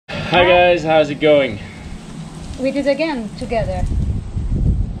Hi guys, how's it going? We did again together.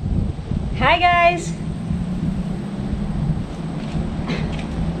 Hi guys!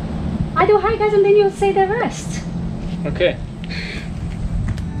 I do hi guys and then you say the rest. Okay.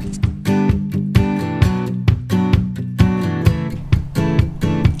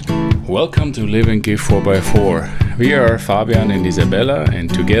 Welcome to Live and Give 4x4. We are Fabian and Isabella, and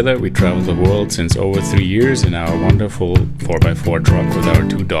together we travel the world since over 3 years in our wonderful 4x4 truck with our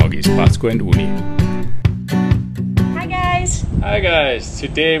two doggies, Pasco and Uni. Hi guys! Hi guys!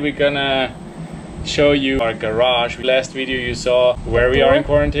 Today we're gonna show you our garage. Last video you saw where we are in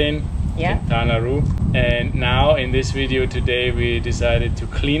quarantine, in Tanaru. And now in this video today we decided to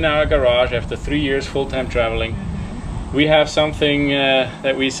clean our garage after 3 years full-time traveling. We have something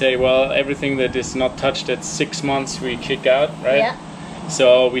that we say, well, everything that is not touched at 6 months we kick out, right? Yeah.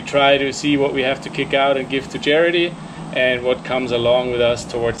 So we try to see what we have to kick out and give to charity, and what comes along with us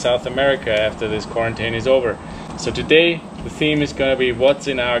towards South America after this quarantine is over. So today the theme is going to be what's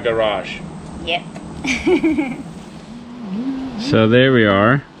in our garage. Yep. So there we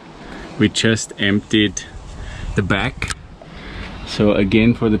are. We just emptied the back. So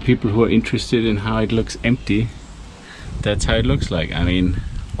again, for the people who are interested in how it looks empty, that's how it looks like. I mean,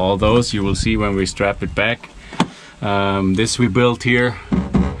 all those you will see when we strap it back. This we built here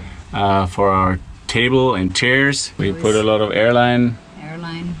for our table and chairs. We put a lot of airline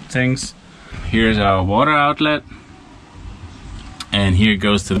things. Here's our water outlet, and here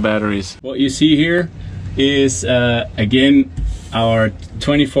goes to the batteries. What you see here is again our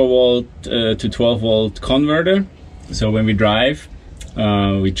 24 volt to 12 volt converter. So when we drive,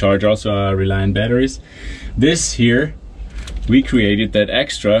 we charge also our Reliant batteries. This here, we created that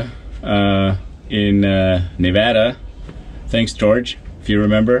extra in Nevada. Thanks, George, if you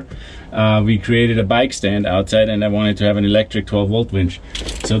remember. We created a bike stand outside, and I wanted to have an electric 12 volt winch.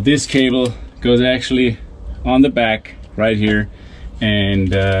 So this cable goes actually on the back right here,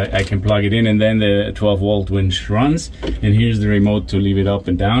 and I can plug it in, and then the 12 volt winch runs. And here's the remote to leave it up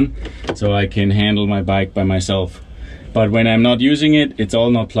and down, so I can handle my bike by myself. But when I'm not using it, it's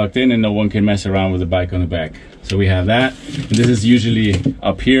all not plugged in and no one can mess around with the bike on the back. So we have that. And this is usually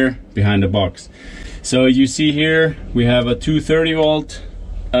up here behind the box. So you see here, we have a 230 volt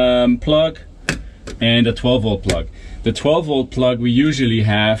plug and a 12 volt plug. The 12 volt plug we usually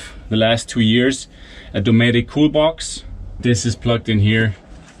have the last 2 years, a Dometic cool box. This is plugged in here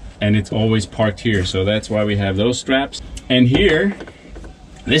and it's always parked here. So that's why we have those straps. And here,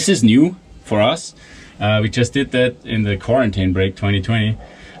 this is new for us. We just did that in the quarantine break 2020.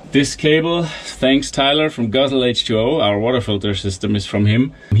 This cable, thanks Tyler from Guzzle H2O, our water filter system is from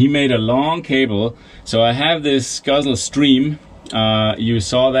him. He made a long cable. So I have this Guzzle Stream. You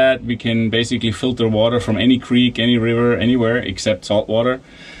saw that we can basically filter water from any creek, any river, anywhere except salt water.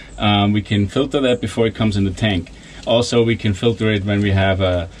 We can filter that before it comes in the tank. Also, we can filter it when we have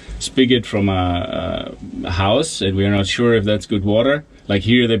a spigot from a house and we are not sure if that's good water. Like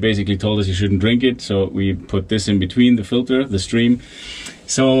here, they basically told us you shouldn't drink it, so we put this in between the filter, the stream.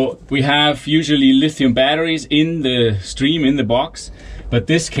 So we have usually lithium batteries in the stream, in the box, but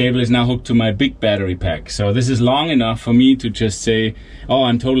this cable is now hooked to my big battery pack. So this is long enough for me to just say, oh,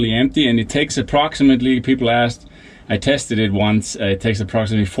 I'm totally empty, and it takes approximately, people asked, I tested it once, it takes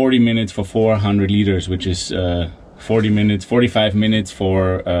approximately 40 minutes for 400 liters, which is 45 minutes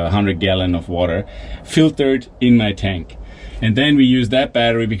for 100 gallon of water, filtered in my tank. And then we use that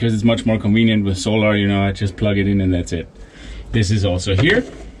battery because it's much more convenient with solar, you know, I just plug it in and that's it. This is also here.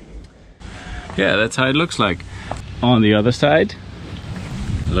 Yeah, that's how it looks like. On the other side,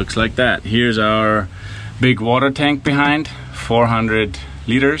 it looks like that. Here's our big water tank behind, 400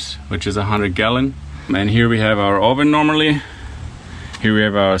 liters, which is 100 gallon. And here we have our oven normally. Here we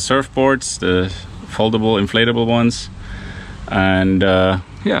have our surfboards, the foldable, inflatable ones. And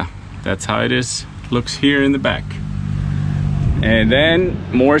yeah, that's how it is. Looks here in the back. And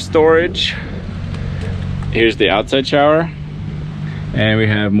then more storage. Here's the outside shower, and we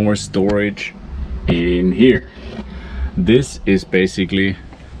have more storage in here. This is basically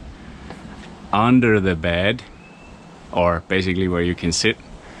under the bed, or basically where you can sit,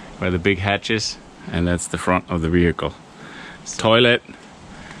 where the big hatch is, and that's the front of the vehicle. Toilet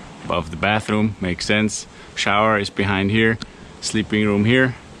above the bathroom, makes sense. Shower is behind here, sleeping room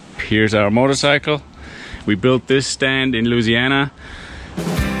here. Here's our motorcycle. We built this stand in Louisiana.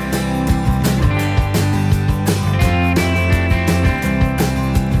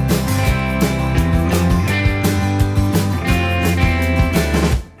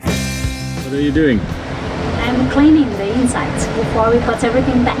 What are you doing? I'm cleaning the insides before we put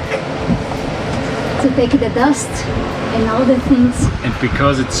everything back. To take the dust And all the things. And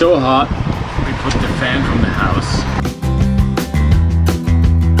because it's so hot, we put the fan from the house.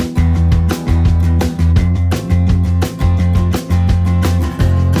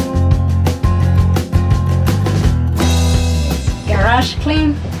 Garage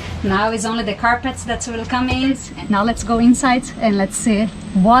clean. Now it's only the carpets that will come in. Now let's go inside and let's see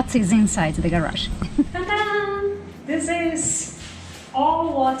what is inside the garage. Ta-da! This is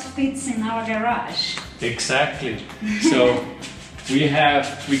all what fits in our garage. Exactly. So we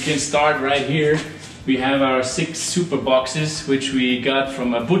can start right here. We have our 6 super boxes, which we got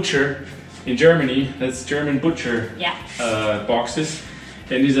from a butcher in Germany. That's German butcher boxes.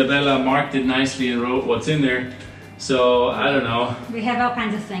 And Isabella marked it nicely and wrote what's in there. So I don't know. We have all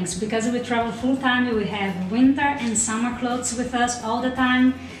kinds of things because we travel full time. We have winter and summer clothes with us all the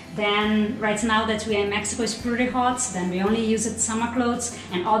time. Then right now that we are in Mexico, it's pretty hot. Then we only use it summer clothes,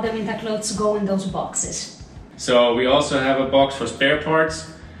 and all the winter clothes go in those boxes. So we also have a box for spare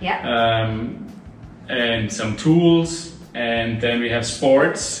parts. Yeah. And some tools. And then we have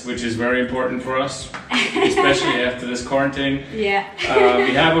sports, which is very important for us, especially after this quarantine. Yeah.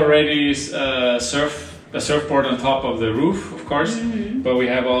 We have already a surfboard on top of the roof, of course, but we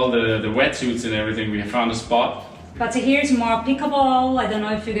have all the wetsuits and everything. We have found a spot. But here's more pickleball. I don't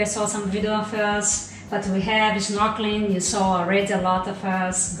know if you guys saw some video of us, but we have snorkeling. You saw already a lot of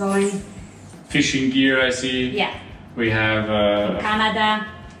us going. Fishing gear, I see. Yeah. We have in Canada.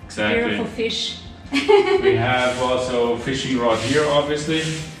 Exactly. Beautiful fish. We have also fishing rod here, obviously.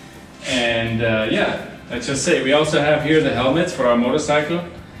 And yeah, let's just say we also have here the helmets for our motorcycle.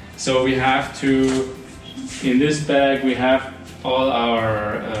 So we have to. In this bag we have all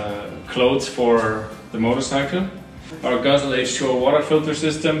our clothes for the motorcycle, our Guzzle H2O water filter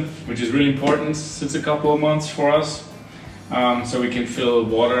system, which is really important since a couple of months for us, so we can fill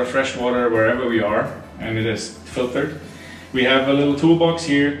water, fresh water, wherever we are, and it is filtered. We have a little toolbox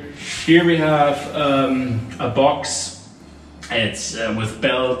here. Here we have a box. It's with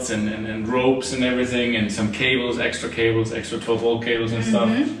belts and ropes and everything, and some cables, extra 12-volt cables and stuff.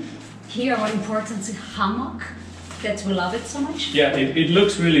 Here our important hammock, that we love it so much. Yeah, it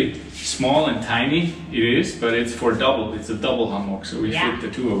looks really small and tiny, it is, but it's a double hammock, so we fit the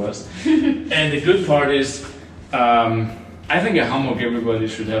 2 of us. And the good part is, I think a hammock, everybody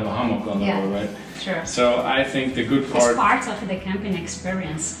should have a hammock on the road, right? Sure. So I think the good part... It's part of the camping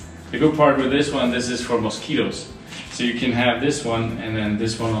experience. The good part with this one, this is for mosquitoes. So you can have this one and then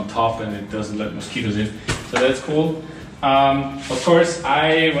this one on top, and it doesn't let mosquitoes in. So that's cool. Of course,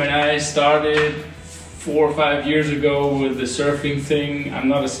 when I started 4 or 5 years ago with the surfing thing, I'm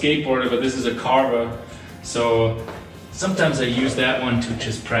not a skateboarder, but this is a carver. So sometimes I use that one to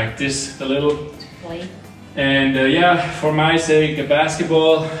just practice a little. Play. And yeah, for my sake, a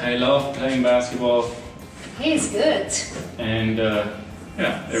basketball. I love playing basketball. He's good. And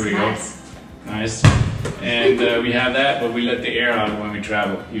yeah, there we go. Nice. And we have that, but we let the air out when we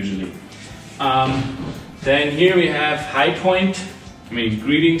travel, usually. Then here we have High Point.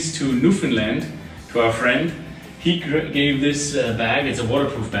 Greetings to Newfoundland, to our friend. He gave this bag. It's a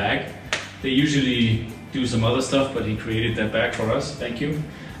waterproof bag. They usually do some other stuff, but he created that bag for us. Thank you.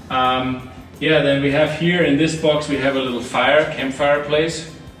 Yeah, then we have here in this box, we have a little campfire place,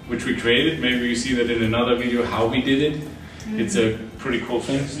 which we created. Maybe you see that in another video how we did it. It's a pretty cool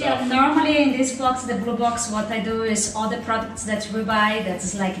thing. Yeah, normally in this box, the blue box, what I do is all the products that we buy,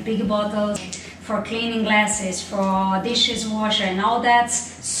 that's like big bottles for cleaning glasses, for dishes washer and all that,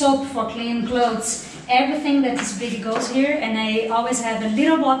 soap for cleaning clothes, everything that is big goes here, and I always have a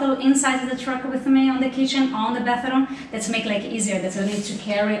little bottle inside the truck with me on the kitchen, on the bathroom, that's make like easier, that I need to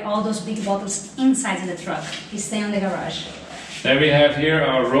carry all those big bottles inside the truck. They stay on the garage. Then we have here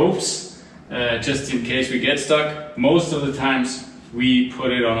our ropes, just in case we get stuck. Most of the times we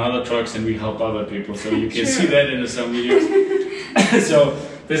put it on other trucks and we help other people, so you can see that in some videos. So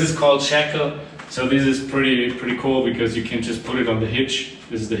this is called shackle. So this is pretty cool because you can just put it on the hitch.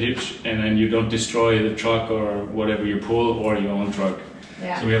 This is the hitch, and then you don't destroy the truck or whatever you pull or your own truck.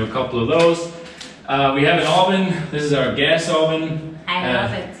 Yeah. So we have a couple of those. We have an oven. This is our gas oven. I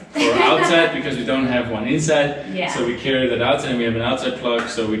love it. For outside because we don't have one inside. Yeah. So we carry that outside, and we have an outside plug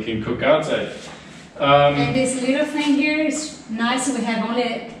so we can cook outside. And this little thing here is nice. We have only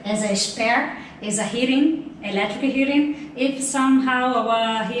as a spare is a heating, electric heating. If somehow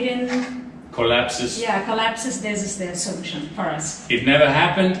our heating collapses. Yeah, collapses, this is the solution for us. It never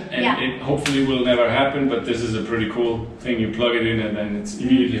happened, and it hopefully will never happen, but this is a pretty cool thing. You plug it in and then it's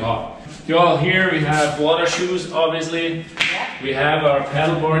immediately hot. Well, here we have water shoes, obviously. Yeah. We have our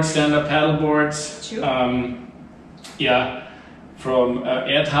paddle boards, stand-up paddle boards. Yeah, from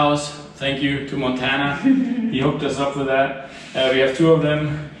Erdhaus. Thank you to Montana. He hooked us up with that. We have 2 of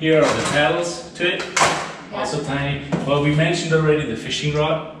them. Here are the paddles to it. Also tiny. Well, we mentioned already the fishing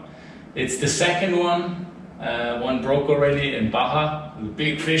rod. It's the second one. One broke already in Baja. A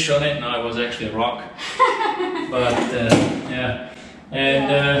big fish on it. No, it was actually a rock. But yeah.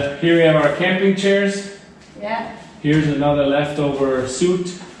 And here we have our camping chairs. Yeah. Here's another leftover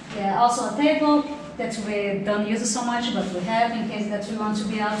suit. Yeah, also a table that we don't use so much, but we have in case that we want to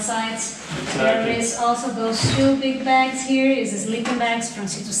be outside. Exactly. There is also those 2 big bags here. Is the sleeping bags from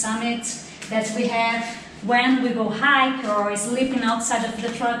Sea to Summit that we have when we go hike or sleeping outside of the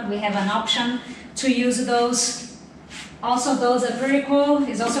truck. We have an option to use those. Also, those are very cool.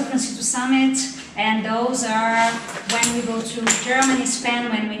 It's also from Sea to Summit. And those are when we go to Germany, Spain,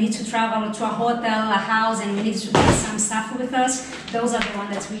 when we need to travel to a hotel, a house, and we need to take some stuff with us. Those are the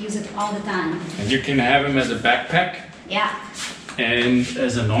ones that we use it all the time. And you can have them as a backpack. Yeah. And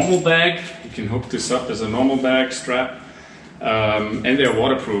as a normal bag, you can hook this up as a normal bag strap. And they're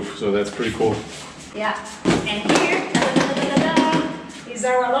waterproof, so that's pretty cool. Yeah. And here is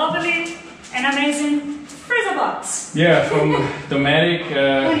our lovely and amazing freezer box. Yeah, from Dometic.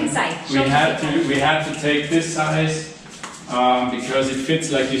 Inside. We had to take this size because it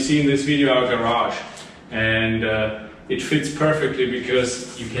fits, like you see in this video, our garage, and it fits perfectly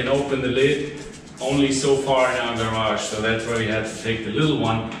because you can open the lid only so far in our garage. So that's why we had to take the little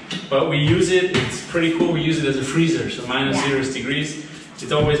one. But we use it. It's pretty cool. We use it as a freezer. So -0 degrees.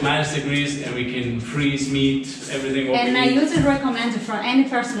 It's always -degrees, and we can freeze meat, everything. And I usually recommend for any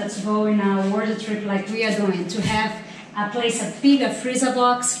person that's going on a world trip like we are doing to have a bigger freezer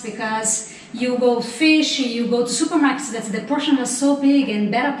box, because you go fish, you go to supermarkets that the portion is so big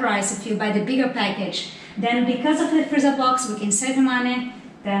and better price if you buy the bigger package. Then because of the freezer box, we can save money.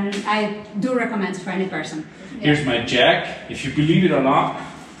 Then I do recommend for any person. Yeah. Here's my jack. If you believe it or not,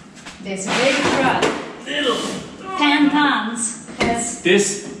 this big truck, little 10 tons.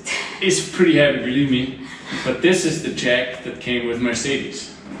 This is pretty heavy, believe me, but this is the jack that came with Mercedes,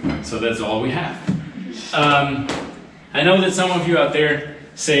 so that's all we have. I know that some of you out there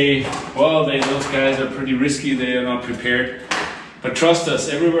say, well, those guys are pretty risky, they are not prepared, but trust us,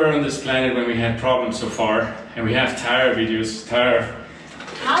 everywhere on this planet when we had problems so far, and we have tire videos,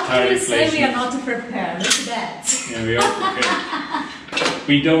 How can you say we are not prepared? Look at that. Yeah, we are prepared.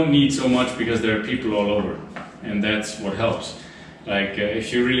 We don't need so much because there are people all over, and that's what helps. Like if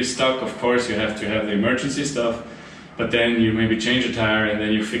you're really stuck, of course you have to have the emergency stuff, but then you maybe change a tire and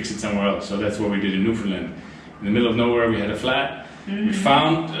then you fix it somewhere else. So that's what we did in Newfoundland. In the middle of nowhere we had a flat. We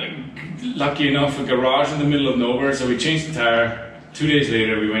found, lucky enough, a garage in the middle of nowhere, so we changed the tire. 2 days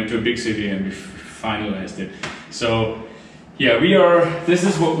later we went to a big city and we finalized it. So yeah, this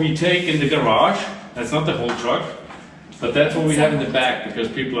is what we take in the garage. That's not the whole truck, but that's what we have in the back, because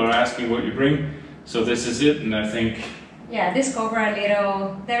people are asking what you bring. So this is it, and I think yeah, this cover a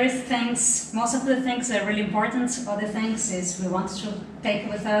little. There is things, most of the things are really important. Other things is we want to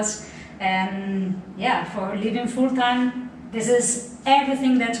take with us. And yeah, for living full time, this is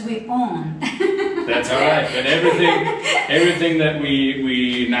everything that we own. That's all right. And everything that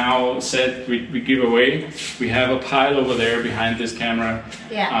we now said we give away, we have a pile over there behind this camera.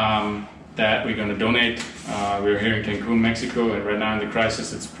 Yeah. That we're going to donate. We're here in Cancun, Mexico, and right now in the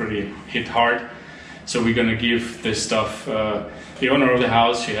crisis, it's pretty hit hard. So we're gonna give this stuff, the owner of the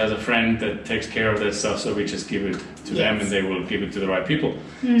house, she has a friend that takes care of that stuff, so we just give it to them and they will give it to the right people.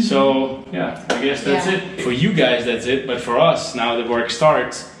 So yeah, I guess that's it. For you guys, that's it, but for us, now the work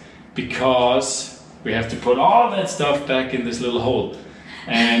starts, because we have to put all that stuff back in this little hole.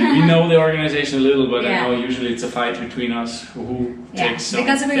 And we know the organization a little, but I know usually it's a fight between us who takes some.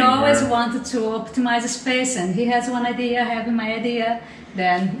 Because we always wanted to optimize the space, and he has one idea, I have my idea,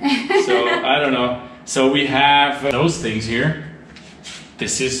 then... So, I don't know. So we have those things here.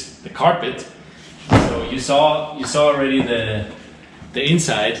 This is the carpet. So you saw already the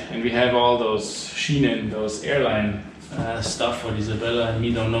inside, and we have all those Schienen, those airline stuff, what Isabella and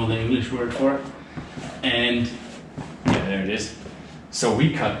me don't know the English word for. And yeah, there it is. So we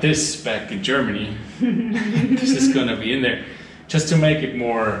cut this back in Germany. This is gonna be in there, just to make it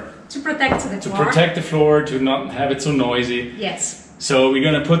more... To protect the floor. To protect the floor, to not have it so noisy. Yes. So we're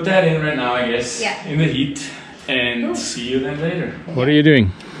gonna put that in right now, I guess, in the heat, and see you then later. What are you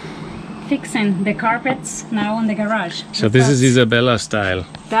doing? Fixing the carpets now on the garage. So this is Isabella style.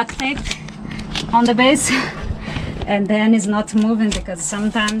 Duct tape on the base, and then it's not moving, because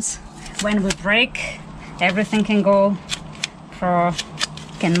sometimes when we break, everything can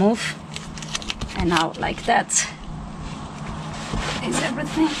move, and now like that is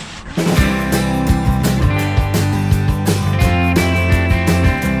everything.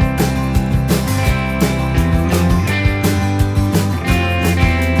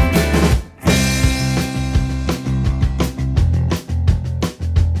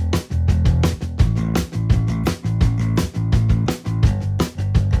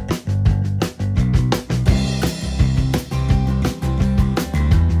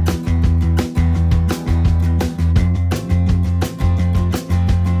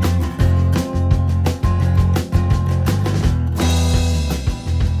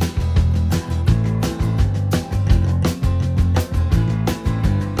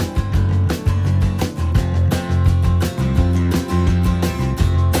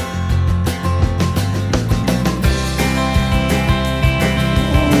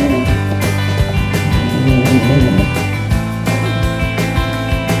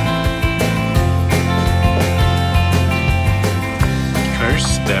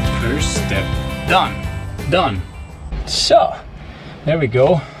 Done. So, there we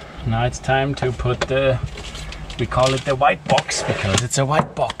go. Now it's time to put we call it the white box because it's a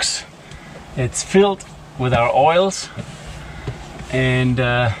white box. It's filled with our oils and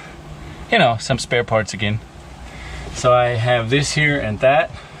you know, some spare parts again. So I have this here and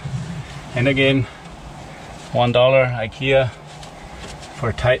that, and again $1 IKEA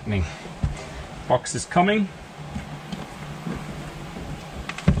for tightening. Box is coming.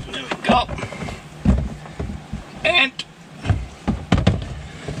 There we go. And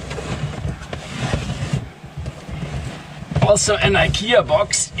also an IKEA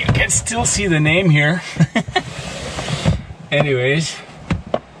box. You can still see the name here. Anyways,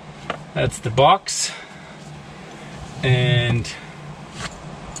 that's the box, and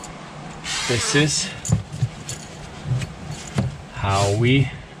this is how we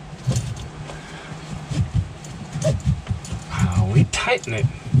tighten it.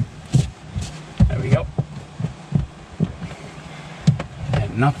 There we go.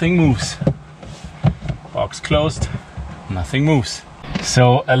 And nothing moves. Box closed, nothing moves.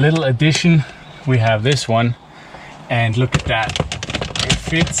 So a little addition, we have this one, and look at that. It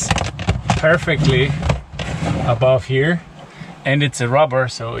fits perfectly above here, and it's a rubber,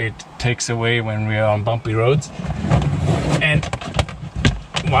 so it takes away when we are on bumpy roads. And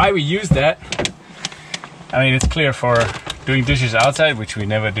why we use that, I mean, it's clear for doing dishes outside, which we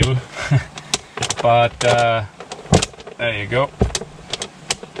never do. But there you go.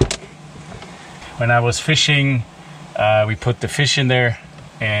 When I was fishing, we put the fish in there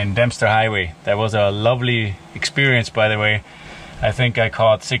in Dempster Highway. That was a lovely experience, by the way. I think I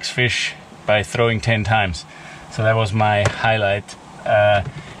caught 6 fish by throwing 10 times. So that was my highlight.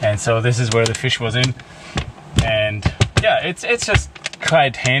 And so this is where the fish was in. And yeah, it's just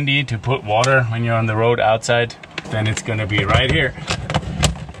quite handy to put water when you're on the road outside. Then it's gonna be right here.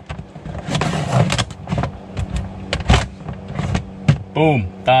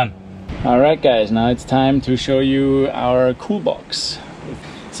 Boom, done. All right guys, now it's time to show you our cool box.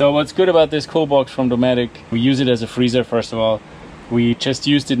 So what's good about this cool box from Dometic, we use it as a freezer first of all. We just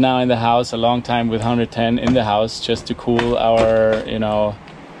used it now in the house a long time with 110 in the house just to cool our, you know,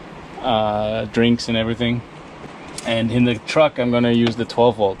 drinks and everything. And in the truck I'm gonna use the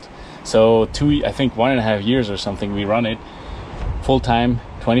 12 volt. So I think 1.5 years or something we run it full time,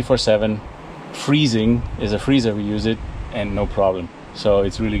 24/7. Freezing is a freezer, we use it, and no problem. So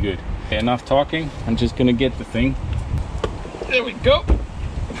it's really good. Okay, enough talking, I'm just gonna get the thing. There we go.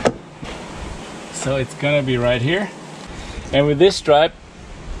 So it's gonna be right here. And with this stripe,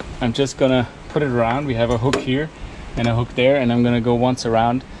 I'm just gonna put it around. We have a hook here and a hook there, and I'm gonna go once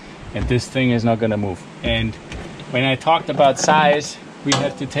around, and this thing is not gonna move. And when I talked about size, we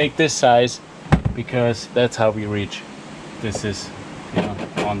had to take this size because that's how we reach. This is, you know,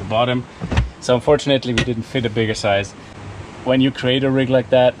 on the bottom. So unfortunately we didn't fit a bigger size. When you create a rig like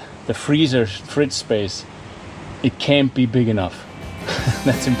that, the fridge space, it can't be big enough.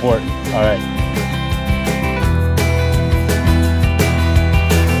 That's important. All right.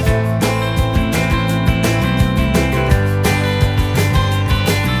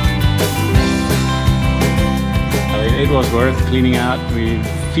 It was worth cleaning out.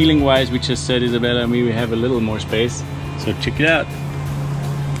 Feeling wise, we just said Isabella and me, we have a little more space. So check it out.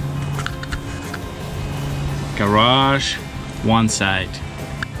 Garage, one side.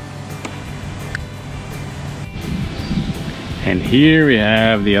 And here we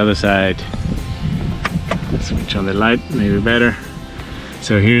have the other side. Let's switch on the light, maybe better.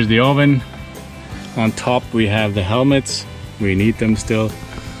 So here's the oven. On top we have the helmets. We need them still.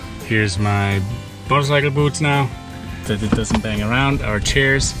 Here's my motorcycle boots now, that it doesn't bang around, our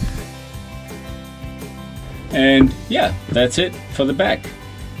chairs. And yeah, that's it for the back.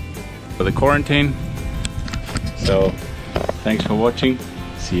 For the quarantine. So thanks for watching.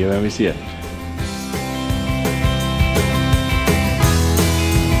 See you when we see you.